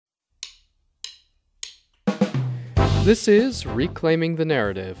This is Reclaiming the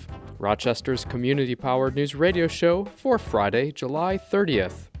Narrative, Rochester's community-powered news radio show for Friday, July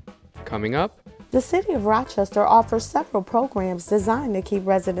 30th. Coming up, the City of Rochester offers several programs designed to keep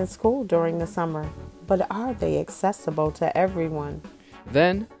residents cool during the summer. But are they accessible to everyone?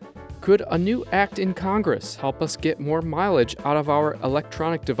 Then, could a new act in Congress help us get more mileage out of our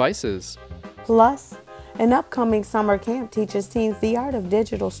electronic devices? Plus, an upcoming summer camp teaches teens the art of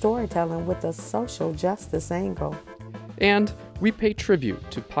digital storytelling with a social justice angle. And we pay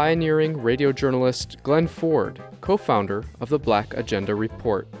tribute to pioneering radio journalist Glenn Ford, co-founder of the Black Agenda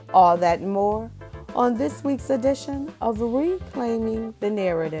Report. All that and more on this week's edition of Reclaiming the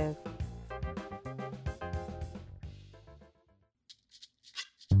Narrative.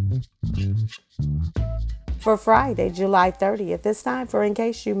 For Friday, July 30th, it's time for In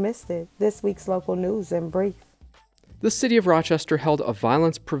Case You Missed It, this week's local news in brief. The City of Rochester held a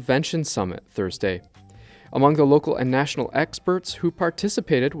Violence Prevention Summit Thursday. Among the local and national experts who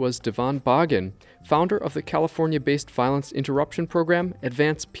participated was Devon Boggin, founder of the California-based violence interruption program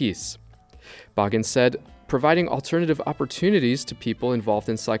Advance Peace. Boggin said, providing alternative opportunities to people involved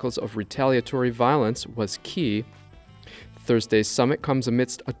in cycles of retaliatory violence was key. Thursday's summit comes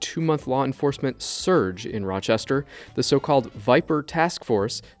amidst a 2-month law enforcement surge in Rochester. The so-called Viper Task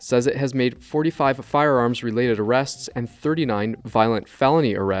Force says it has made 45 firearms-related arrests and 39 violent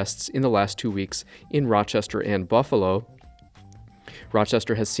felony arrests in the last 2 weeks in Rochester and Buffalo.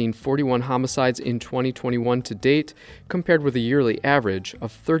 Rochester has seen 41 homicides in 2021 to date, compared with a yearly average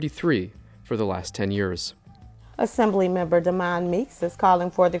of 33 for the last 10 years. Assemblymember Damon Meeks is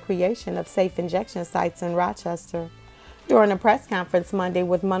calling for the creation of safe injection sites in Rochester. During a press conference Monday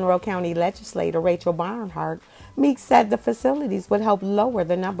with Monroe County legislator Rachel Barnhart, Meeks said the facilities would help lower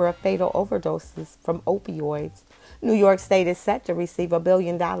the number of fatal overdoses from opioids. New York State is set to receive $1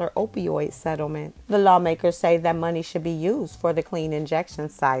 billion opioid settlement. The lawmakers say that money should be used for the clean injection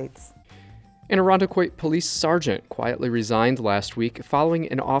sites. An Irondequoit police sergeant quietly resigned last week following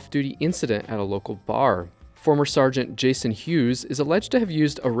an off-duty incident at a local bar. Former Sergeant Jason Hughes is alleged to have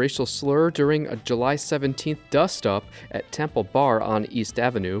used a racial slur during a July 17th dust-up at Temple Bar on East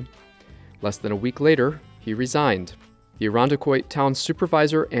Avenue. Less than a week later, he resigned. The Irondequoit town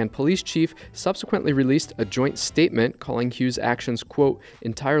supervisor and police chief subsequently released a joint statement calling Hughes' actions, quote,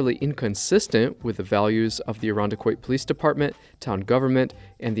 entirely inconsistent with the values of the Irondequoit Police Department, town government,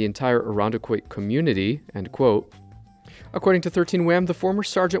 and the entire Irondequoit community, end quote. According to 13 WHAM, the former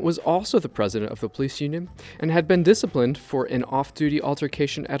sergeant was also the president of the police union and had been disciplined for an off-duty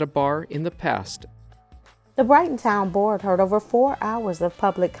altercation at a bar in the past. The Brighton Town Board heard over 4 hours of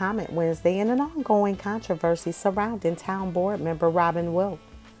public comment Wednesday in an ongoing controversy surrounding Town Board member Robin Wilt.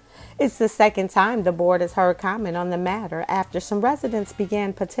 It's the second time the board has heard comment on the matter after some residents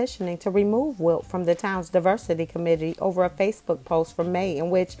began petitioning to remove Wilt from the town's diversity committee over a Facebook post from May in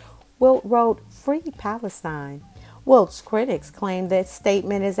which Wilt wrote, "Free Palestine." Wilt's critics claim that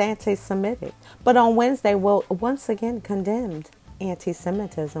statement is anti-Semitic, but on Wednesday, Wilt once again condemned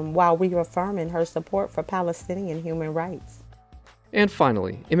anti-Semitism while reaffirming her support for Palestinian human rights. And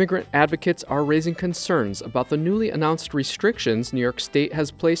finally, immigrant advocates are raising concerns about the newly announced restrictions New York State has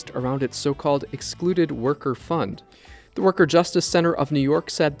placed around its so-called Excluded Worker Fund. The Worker Justice Center of New York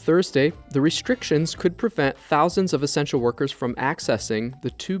said Thursday the restrictions could prevent thousands of essential workers from accessing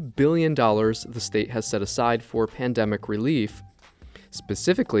the $2 billion the state has set aside for pandemic relief.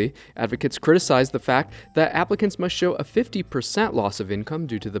 Specifically, advocates criticized the fact that applicants must show a 50% loss of income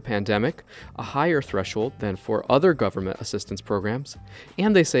due to the pandemic, a higher threshold than for other government assistance programs,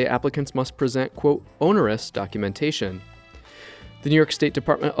 and they say applicants must present, quote, onerous documentation. The New York State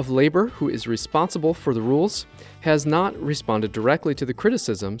Department of Labor, who is responsible for the rules, has not responded directly to the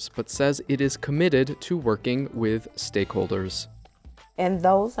criticisms, but says it is committed to working with stakeholders. And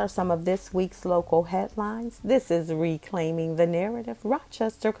those are some of this week's local headlines. This is Reclaiming the Narrative,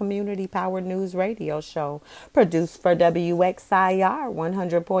 Rochester Community Powered News Radio Show, produced for WXIR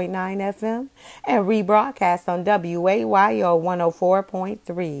 100.9 FM and rebroadcast on WAYO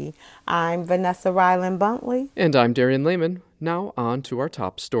 104.3. I'm Vanessa Ryland Buntley. And I'm Darian Lehman. Now on to our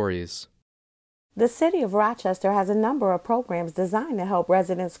top stories. The City of Rochester has a number of programs designed to help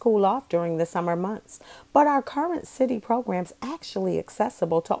residents cool off during the summer months. But are current city programs actually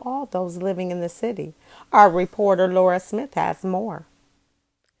accessible to all those living in the city? Our reporter Laura Smith has more.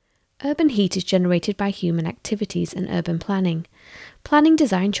 Urban heat is generated by human activities and urban planning. Planning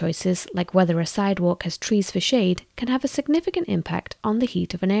design choices, like whether a sidewalk has trees for shade, can have a significant impact on the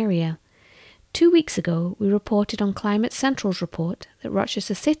heat of an area. 2 weeks ago, we reported on Climate Central's report that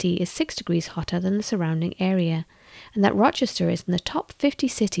Rochester City is 6 degrees hotter than the surrounding area, and that Rochester is in the top 50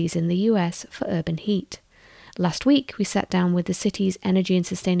 cities in the US for urban heat. Last week, we sat down with the city's Energy and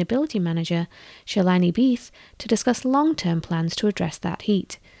Sustainability Manager, Shalini Beath, to discuss long-term plans to address that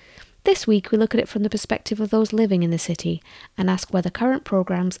heat. This week, we look at it from the perspective of those living in the city and ask whether current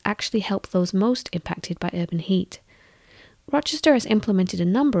programs actually help those most impacted by urban heat. Rochester has implemented a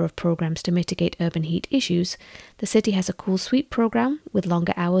number of programs to mitigate urban heat issues. The city has a cool sweep program with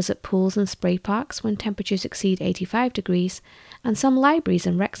longer hours at pools and spray parks when temperatures exceed 85 degrees, and some libraries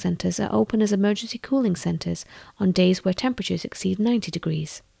and rec centres are open as emergency cooling centres on days where temperatures exceed 90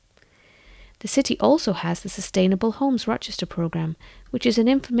 degrees. The city also has the Sustainable Homes Rochester program, which is an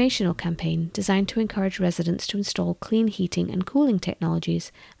informational campaign designed to encourage residents to install clean heating and cooling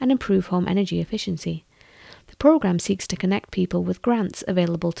technologies and improve home energy efficiency. The program seeks to connect people with grants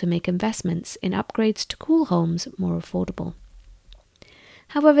available to make investments in upgrades to cool homes more affordable.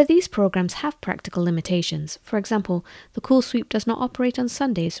 However, these programs have practical limitations. For example, the Cool Sweep does not operate on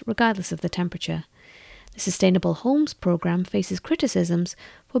Sundays regardless of the temperature. The Sustainable Homes program faces criticisms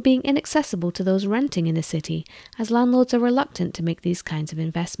for being inaccessible to those renting in the city, as landlords are reluctant to make these kinds of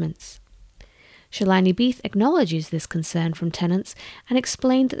investments. Shalini Beath acknowledges this concern from tenants and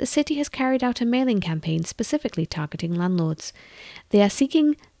explained that the city has carried out a mailing campaign specifically targeting landlords. They are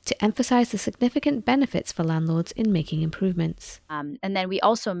seeking to emphasize the significant benefits for landlords in making improvements. And then we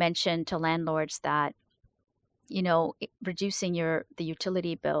also mentioned to landlords that, reducing the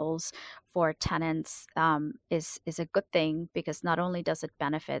utility bills for tenants is a good thing, because not only does it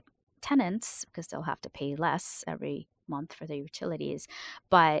benefit tenants because they'll have to pay less every month for their utilities,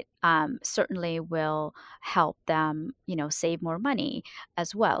 but certainly will help them, save more money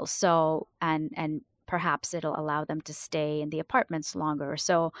as well. So, and perhaps it'll allow them to stay in the apartments longer.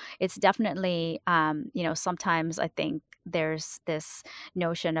 So it's definitely, sometimes I think there's this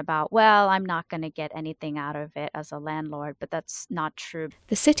notion about, well, I'm not going to get anything out of it as a landlord, but that's not true.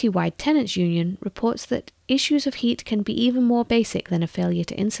 The citywide tenants union reports that issues of heat can be even more basic than a failure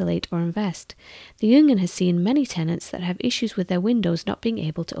to insulate or invest. The union has seen many tenants that have issues with their windows not being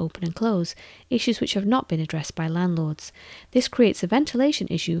able to open and close, issues which have not been addressed by landlords. This creates a ventilation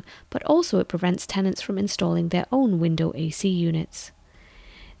issue, but also it prevents tenants from installing their own window AC units.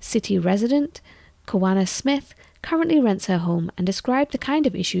 City resident Kawana Smith currently rents her home and described the kind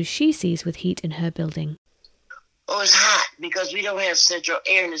of issues she sees with heat in her building. Oh, it's hot because we don't have central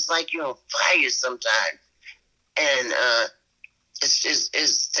air, and it's like you're on fire sometimes. And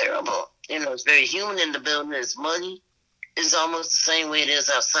it's terrible. It's very humid in the building. It's muggy. It's almost the same way it is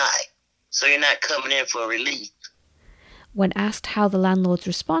outside. So you're not coming in for relief. When asked how the landlords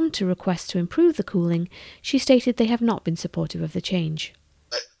respond to requests to improve the cooling, she stated they have not been supportive of the change.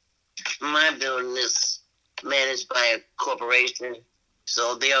 But my building is managed by a corporation,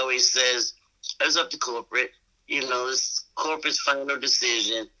 so they always says it's up to corporate. It's corporate's final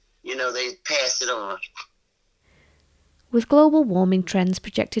decision. They pass it on. With global warming trends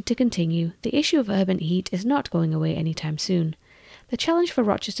projected to continue, the issue of urban heat is not going away anytime soon. The challenge for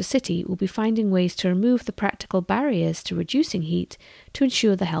Rochester City will be finding ways to remove the practical barriers to reducing heat to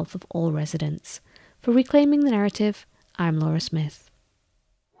ensure the health of all residents. For Reclaiming the Narrative, I'm Laura Smith.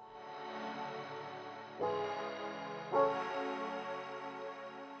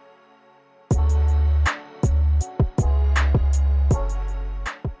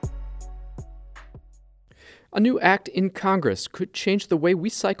 A new act in Congress could change the way we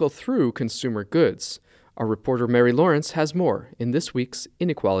cycle through consumer goods. Our reporter Mary Lawrence has more in this week's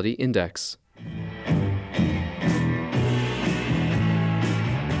Inequality Index.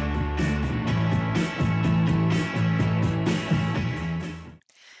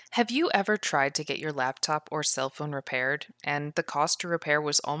 Have you ever tried to get your laptop or cell phone repaired, and the cost to repair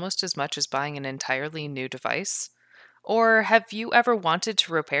was almost as much as buying an entirely new device? Or have you ever wanted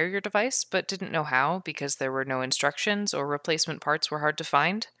to repair your device but didn't know how because there were no instructions or replacement parts were hard to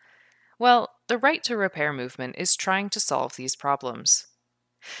find? Well, the Right to Repair movement is trying to solve these problems.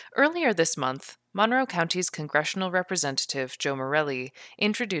 Earlier this month, Monroe County's congressional representative Joe Morelli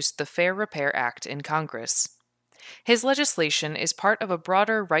introduced the Fair Repair Act in Congress. His legislation is part of a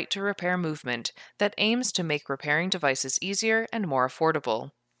broader Right to Repair movement that aims to make repairing devices easier and more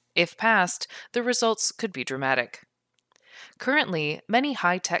affordable. If passed, the results could be dramatic. Currently, many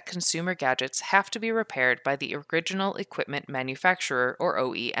high-tech consumer gadgets have to be repaired by the original equipment manufacturer, or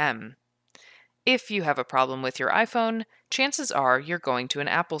OEM. If you have a problem with your iPhone, chances are you're going to an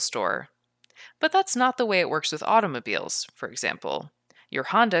Apple store. But that's not the way it works with automobiles, for example. Your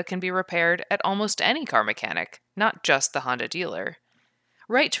Honda can be repaired at almost any car mechanic, not just the Honda dealer.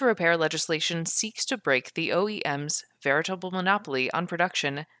 Right to Repair legislation seeks to break the OEM's veritable monopoly on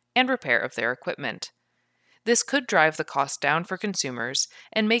production and repair of their equipment. This could drive the cost down for consumers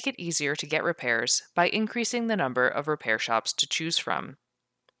and make it easier to get repairs by increasing the number of repair shops to choose from.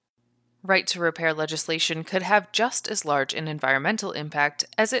 Right to repair legislation could have just as large an environmental impact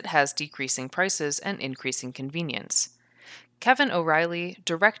as it has decreasing prices and increasing convenience. Kevin O'Reilly,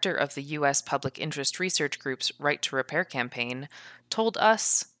 director of the U.S. Public Interest Research Group's Right to Repair campaign, told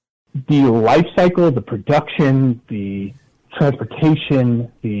us, the life cycle, the production, the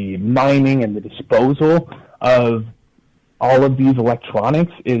transportation, the mining, and the disposal of all of these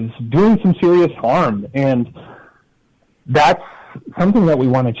electronics is doing some serious harm, and that's something that we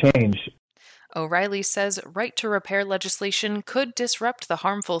want to change. O'Reilly says right to repair legislation could disrupt the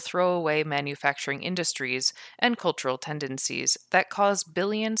harmful throwaway manufacturing industries and cultural tendencies that cause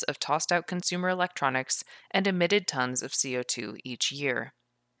billions of tossed-out consumer electronics and emitted tons of CO2 each year.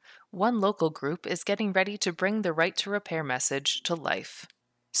 One local group is getting ready to bring the right to repair message to life.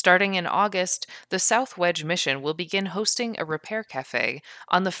 Starting in August, the South Wedge Mission will begin hosting a repair cafe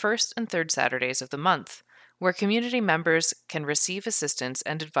on the first and third Saturdays of the month, where community members can receive assistance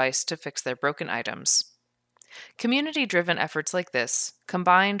and advice to fix their broken items. Community-driven efforts like this,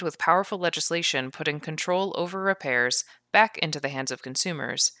 combined with powerful legislation putting control over repairs back into the hands of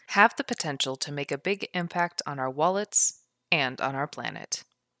consumers, have the potential to make a big impact on our wallets and on our planet.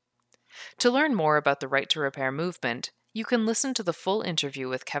 To learn more about the Right to Repair movement, you can listen to the full interview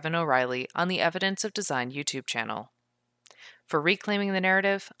with Kevin O'Reilly on the Evidence of Design YouTube channel. For Reclaiming the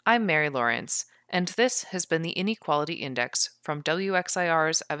Narrative, I'm Mary Lawrence, and this has been the Inequality Index from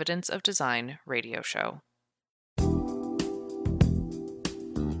WXIR's Evidence of Design radio show.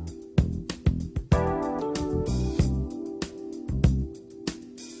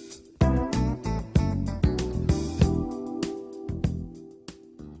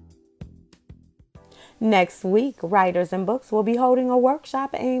 Next week, Writers and Books will be holding a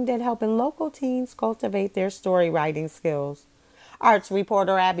workshop aimed at helping local teens cultivate their story writing skills. Arts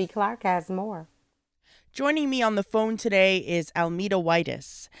reporter Abby Clark has more. Joining me on the phone today is Almeda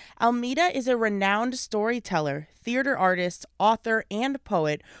Whitus. Almeda is a renowned storyteller, theater artist, author, and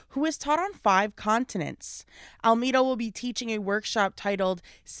poet who has taught on 5 continents. Almeda will be teaching a workshop titled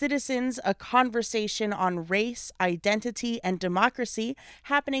Citizens, a Conversation on Race, Identity, and Democracy,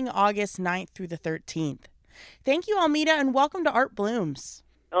 happening August 9th through the 13th. Thank you, Almeda, and welcome to Art Blooms.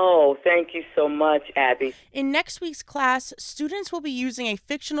 Oh, thank you so much, Abby. In next week's class, students will be using a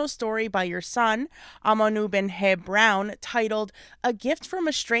fictional story by your son, Amanu Ben-Heb Brown, titled A Gift from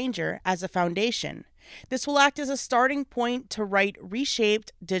a Stranger as a foundation. This will act as a starting point to write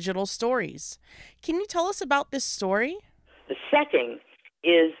reshaped digital stories. Can you tell us about this story? The setting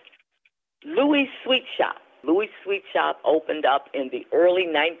is Louis' Sweet Shop. Louis' Sweet Shop opened up in the early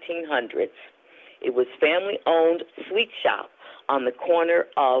 1900s. It was family-owned sweet shop on the corner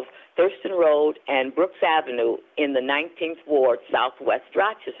of Thurston Road and Brooks Avenue in the 19th Ward, Southwest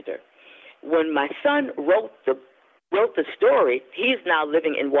Rochester. When my son wrote the story, he's now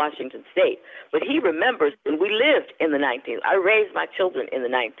living in Washington State, but he remembers when we lived in the 19th. I raised my children in the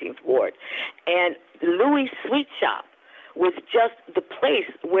 19th Ward, and Louis' Sweet Shop was just the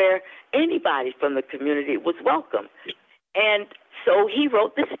place where anybody from the community was welcome. And so he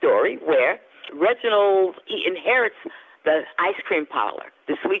wrote this story where Reginald, he inherits the ice cream parlor,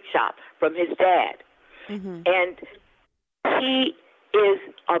 the sweet shop, from his dad. Mm-hmm. And he is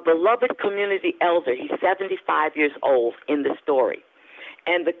a beloved community elder. He's 75 years old in the story.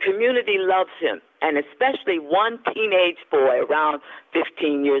 And the community loves him, and especially one teenage boy around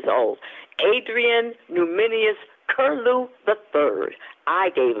 15 years old, Adrian Numenius Curlew III.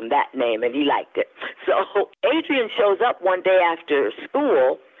 I gave him that name, and he liked it. So Adrian shows up one day after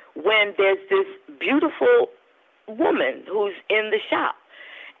school when there's this beautiful woman who's in the shop,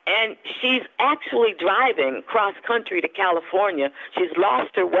 and she's actually driving cross country to California. She's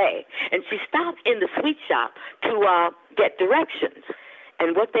lost her way, and she stopped in the sweet shop to get directions.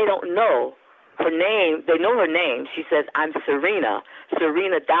 And what they don't know, her name, they know her name. She says, I'm Serena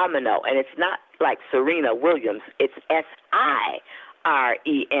Domino, and it's not like Serena Williams. It's Sirena,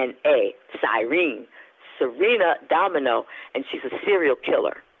 Cyrene, Serena Domino, and she's a serial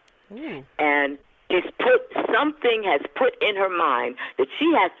killer. Ooh. And something has put in her mind that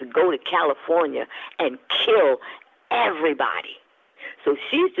she has to go to California and kill everybody. So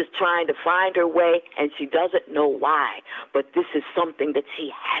she's just trying to find her way, and she doesn't know why. But this is something that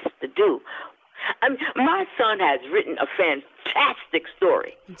she has to do. I mean, my son has written a fantastic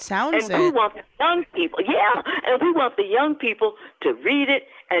story. It sounds and we want the young people, and we want the young people to read it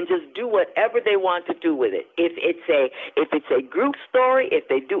and just do whatever they want to do with it. If it's a group story, if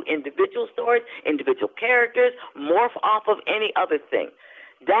they do individual stories, individual characters, morph off of any other thing.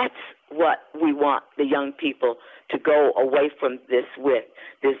 That's what we want the young people to go away from this with,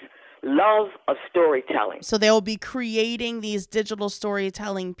 this love of storytelling. So they'll be creating these digital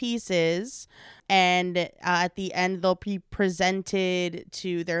storytelling pieces, and at the end they'll be presented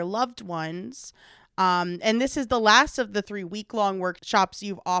to their loved ones. And this is the last of the 3 week-long workshops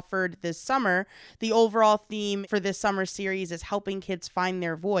you've offered this summer. The overall theme for this summer series is helping kids find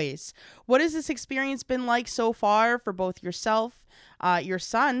their voice. What has this experience been like so far for both yourself, your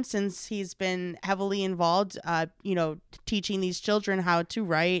son, since he's been heavily involved, teaching these children how to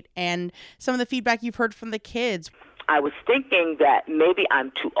write, and some of the feedback you've heard from the kids? I was thinking that maybe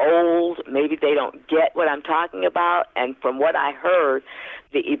I'm too old, maybe they don't get what I'm talking about. And from what I heard,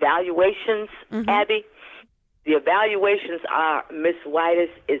 the evaluations, Abby, the evaluations are Miss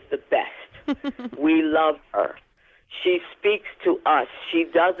Whitus is the best. We love her. She speaks to us.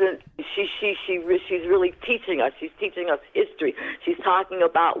 She's really teaching us. She's teaching us history. She's talking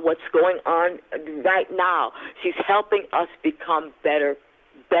about what's going on right now. She's helping us become better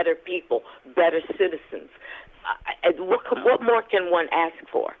people, better citizens. What more can one ask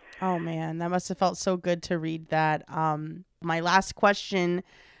for? Oh, man, that must have felt so good to read that. My last question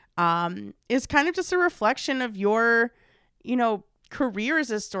is kind of just a reflection of your, career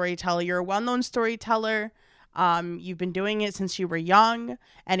as a storyteller. You're a well-known storyteller. You've been doing it since you were young,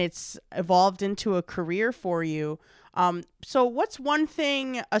 and it's evolved into a career for you. So what's one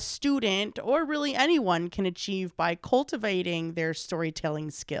thing a student, or really anyone, can achieve by cultivating their storytelling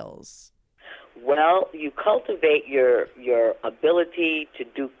skills? Well, you cultivate your ability to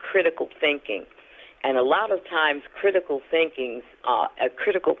do critical thinking. And a lot of times critical thinking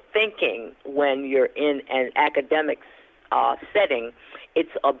when you're in an academic setting,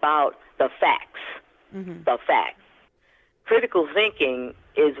 it's about the facts. The facts. Critical thinking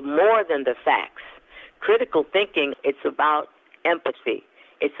is more than the facts. Critical thinking, it's about empathy.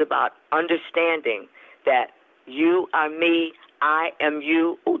 It's about understanding that you are me, I am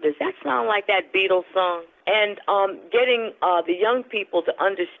you. Oh, does that sound like that Beatles song? And getting the young people to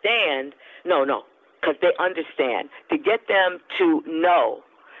understand, because they understand, to get them to know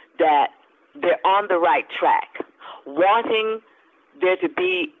that they're on the right track, wanting there to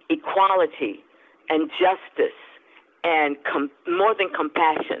be equality and justice and more than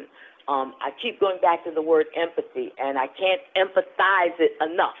compassion. I keep going back to the word empathy, and I can't empathize it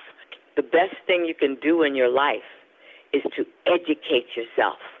enough. The best thing you can do in your life is to educate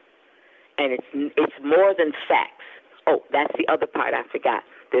yourself. And it's more than facts. Oh, that's the other part I forgot.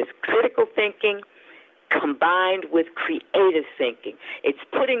 There's critical thinking combined with creative thinking. It's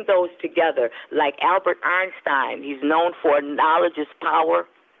putting those together, like Albert Einstein. He's known for knowledge is power,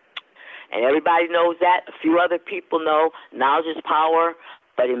 and everybody knows that. A few other people know knowledge is power,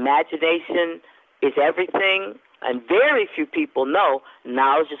 but imagination is everything. And very few people know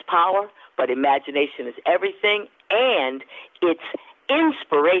knowledge is power, but imagination is everything, and it's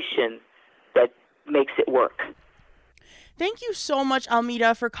inspiration that makes it work. Thank you so much,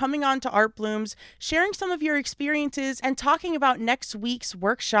 Almeda, for coming on to Art Blooms, sharing some of your experiences, and talking about next week's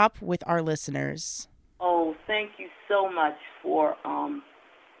workshop with our listeners. Oh, thank you so much for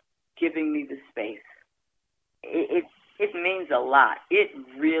giving me the space. It means a lot. It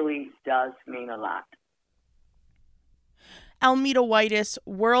really does mean a lot. Almeda Whitus,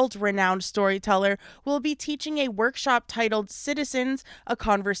 world-renowned storyteller, will be teaching a workshop titled Citizens, A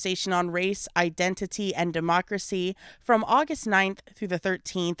Conversation on Race, Identity, and Democracy from August 9th through the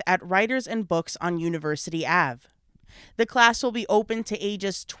 13th at Writers and Books on University Ave. The class will be open to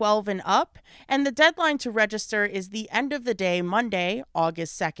ages 12 and up, and the deadline to register is the end of the day, Monday,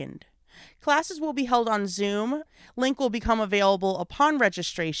 August 2nd. Classes will be held on Zoom. Link will become available upon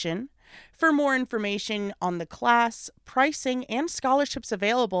registration. For more information on the class, pricing, and scholarships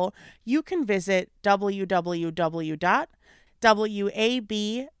available, you can visit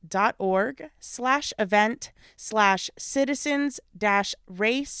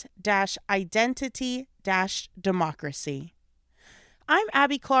I'm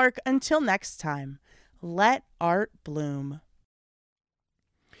Abby Clark. Until next time, let art bloom.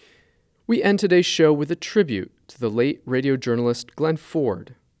 We end today's show with a tribute to the late radio journalist Glenn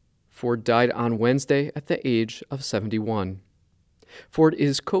Ford. Ford died on Wednesday at the age of 71. Ford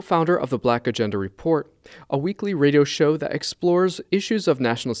is co-founder of the Black Agenda Report, a weekly radio show that explores issues of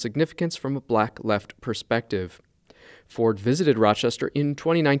national significance from a Black left perspective. Ford visited Rochester in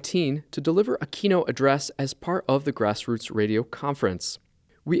 2019 to deliver a keynote address as part of the Grassroots Radio Conference.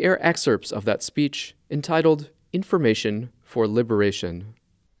 We air excerpts of that speech entitled Information for Liberation.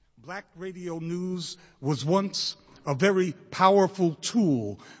 Black radio news was once a very powerful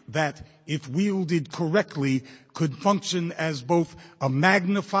tool that, if wielded correctly, could function as both a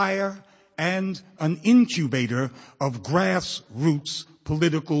magnifier and an incubator of grassroots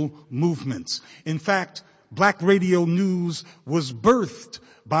political movements. In fact, Black Radio News was birthed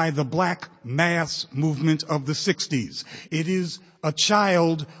by the Black mass movement of the 60s. It is a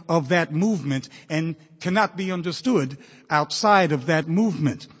child of that movement and cannot be understood outside of that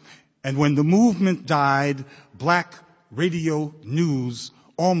movement. And when the movement died, Black Radio News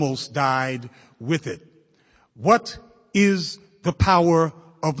almost died with it. What is the power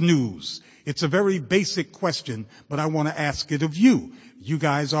of news? It's a very basic question, but I want to ask it of you. You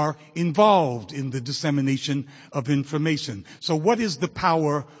guys are involved in the dissemination of information. So what is the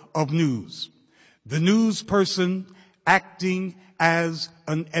power of news? The news person acting as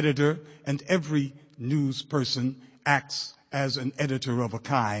an editor, and every news person acts as an editor of a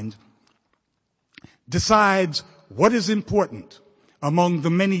kind, decides what is important among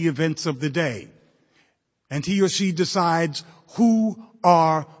the many events of the day. And he or she decides who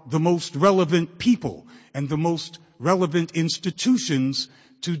are the most relevant people and the most relevant institutions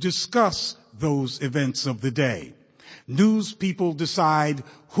to discuss those events of the day. News people decide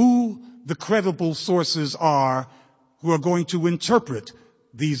who the credible sources are who are going to interpret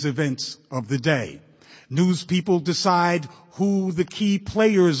these events of the day. News people decide who the key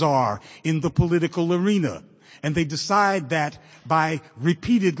players are in the political arena. And they decide that by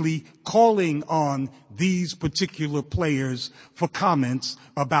repeatedly calling on these particular players for comments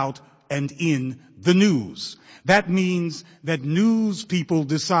about and in the news. That means that news people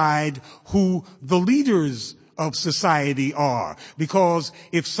decide who the leaders of society are. Because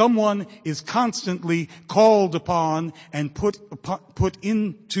if someone is constantly called upon and put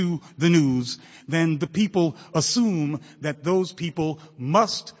into the news, then the people assume that those people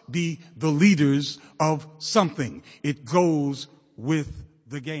must be the leaders of something. It goes with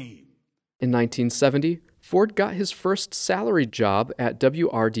the game. In 1970, Ford got his first salaried job at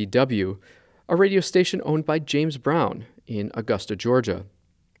WRDW, a radio station owned by James Brown in Augusta, Georgia.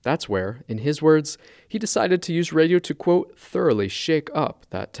 That's where, in his words, he decided to use radio to, quote, thoroughly shake up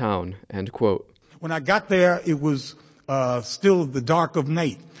that town, end quote. When I got there, it was still the dark of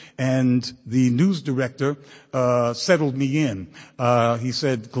night, and the news director settled me in. He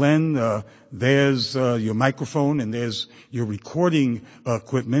said, Glenn, there's your microphone and there's your recording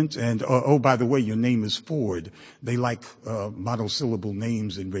equipment, and oh, by the way, your name is Ford. They like monosyllable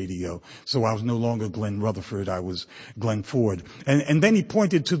names in radio, so I was no longer Glenn Rutherford, I was Glenn Ford. And then he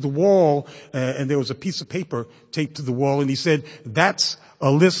pointed to the wall, and there was a piece of paper taped to the wall, and he said, that's a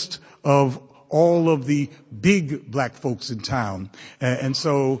list of all of the big black folks in town. And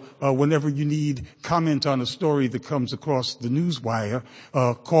so whenever you need comment on a story that comes across the news wire,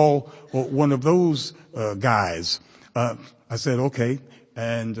 call one of those guys. I said, okay.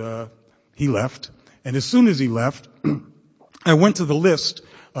 And he left. And as soon as he left, I went to the list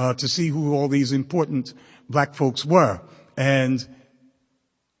to see who all these important black folks were. And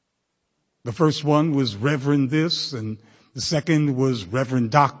the first one was Reverend this, and the second was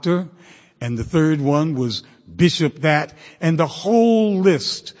Reverend Doctor, and the third one was Bishop that, and the whole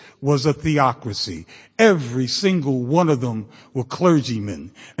list was a theocracy. Every single one of them were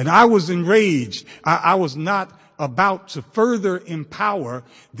clergymen. And I was enraged. I was not about to further empower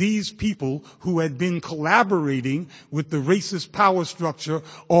these people who had been collaborating with the racist power structure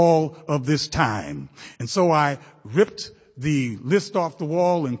all of this time. And so I ripped the list off the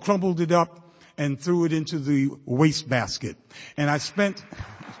wall and crumbled it up and threw it into the wastebasket. And I spent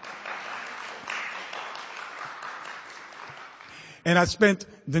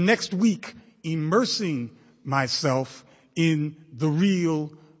the next week immersing myself in the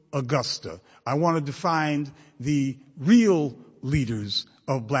real Augusta. I wanted to find the real leaders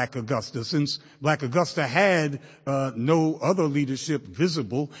of Black Augusta, since Black Augusta had no other leadership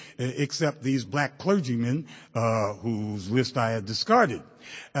visible except these black clergymen whose list I had discarded.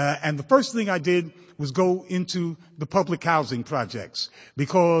 And the first thing I did was go into the public housing projects,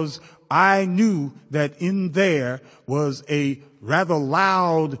 because I knew that in there was a rather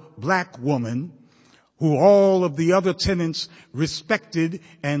loud black woman who all of the other tenants respected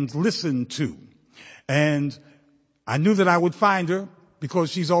and listened to. And I knew that I would find her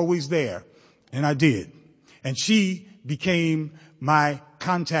because she's always there. And I did. And she became my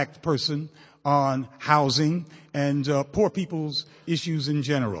contact person on housing and poor people's issues in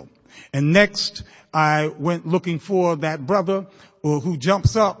general. And next, I went looking for that brother who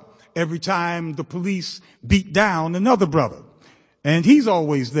jumps up every time the police beat down another brother. And he's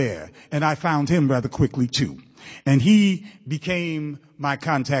always there. And I found him rather quickly too. And he became my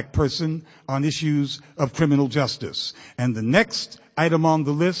contact person on issues of criminal justice. And the next item on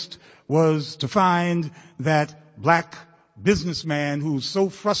the list was to find that black businessman who's so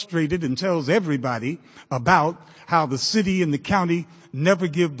frustrated and tells everybody about how the city and the county never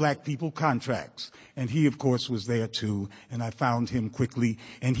give black people contracts. And he, of course, was there too, and I found him quickly,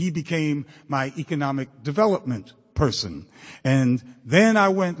 and he became my economic development person. And then I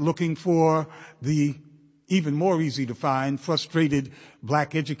went looking for the even more easy to find, frustrated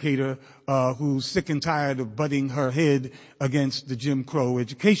black educator who's sick and tired of butting her head against the Jim Crow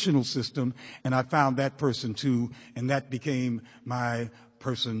educational system, and I found that person too, and that became my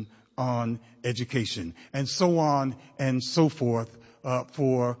person on education, and so on and so forth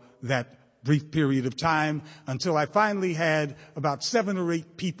for that brief period of time until I finally had about 7 or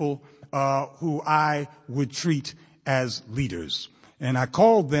 8 people who I would treat as leaders. And I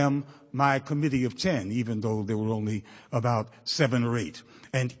called them my committee of 10, even though there were only about 7 or 8.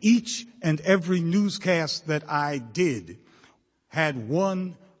 And each and every newscast that I did had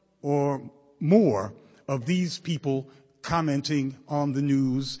one or more of these people commenting on the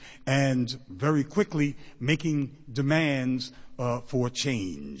news and very quickly making demands for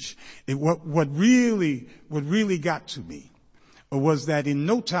change. What really got to me was that in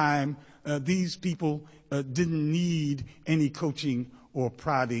no time these people didn't need any coaching or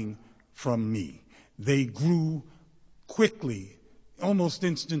prodding from me. They grew quickly, almost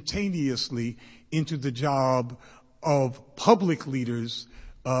instantaneously, into the job of public leaders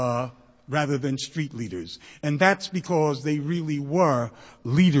rather than street leaders. And that's because they really were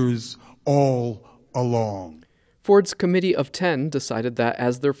leaders all along. Ford's Committee of 10 decided that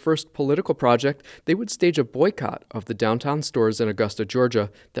as their first political project, they would stage a boycott of the downtown stores in Augusta,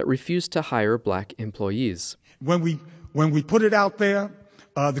 Georgia that refused to hire black employees. When we put it out there,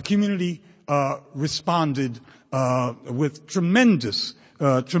 the community responded with tremendous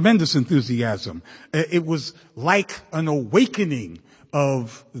enthusiasm. It was like an awakening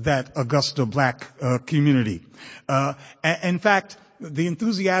of that Augusta black community. In fact, the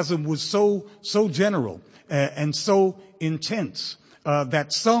enthusiasm was so general and so intense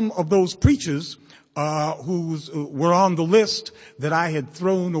that some of those preachers who were on the list that I had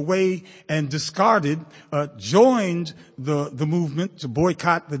thrown away and discarded joined the movement to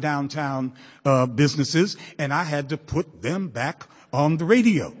boycott the downtown businesses, and I had to put them back on the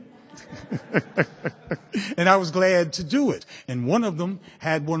radio. And I was glad to do it. And one of them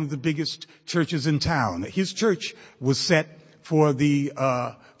had one of the biggest churches in town. His church was set for the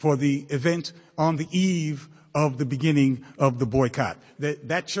event on the eve of the beginning of the boycott.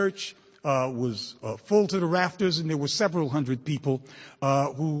 That church was full to the rafters, and there were several hundred people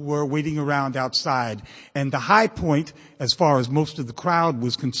who were waiting around outside. And the high point, as far as most of the crowd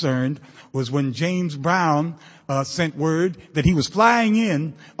was concerned, was when James Brown sent word that he was flying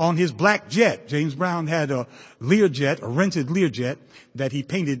in on his black jet. James Brown had a Learjet, a rented Learjet, that he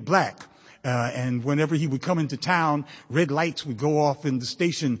painted black. And whenever he would come into town, red lights would go off in the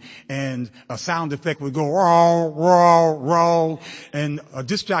station and a sound effect would go roll, roll, roll. And a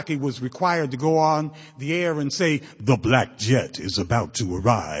disc jockey was required to go on the air and say, "The black jet is about to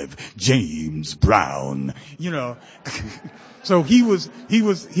arrive, James Brown." You know. So he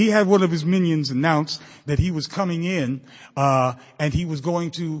had one of his minions announce that he was coming in, and he was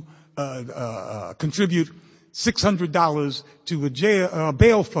going to, contribute $600 to a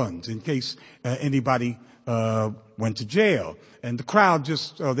bail fund in case anybody went to jail. And the crowd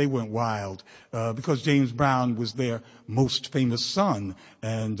they went wild because James Brown was their most famous son,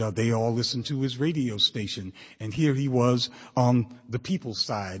 and they all listened to his radio station. And here he was on the people's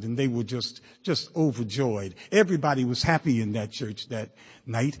side, and they were just overjoyed. Everybody was happy in that church that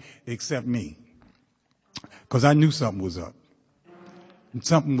night except me, because I knew something was up. And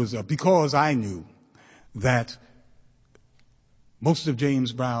something was up because I knew that most of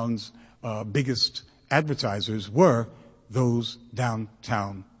James Brown's biggest advertisers were those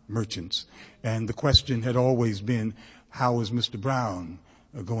downtown merchants. And the question had always been, how is Mr. Brown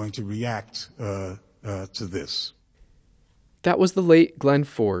going to react to this? That was the late Glenn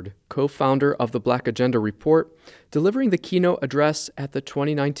Ford, co-founder of the Black Agenda Report, delivering the keynote address at the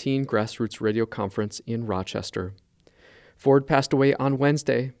 2019 Grassroots Radio Conference in Rochester. Ford passed away on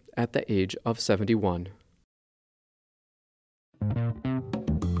Wednesday at the age of 71.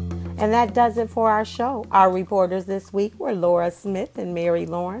 And that does it for our show. Our reporters this week were Laura Smith and Mary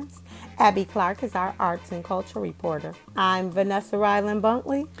Lawrence. Abby Clark is our arts and culture reporter. I'm Vanessa Ryland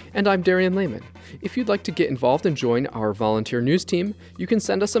Bunkley. And I'm Darian Lehman. If you'd like to get involved and join our volunteer news team, you can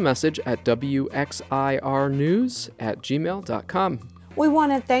send us a message at wxirnews@gmail.com. We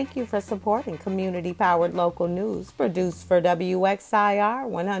want to thank you for supporting community-powered local news produced for WXIR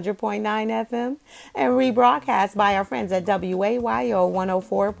 100.9 FM and rebroadcast by our friends at WAYO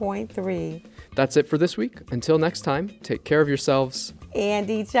 104.3. That's it for this week. Until next time, take care of yourselves And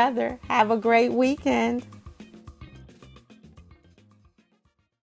each other. Have a great weekend.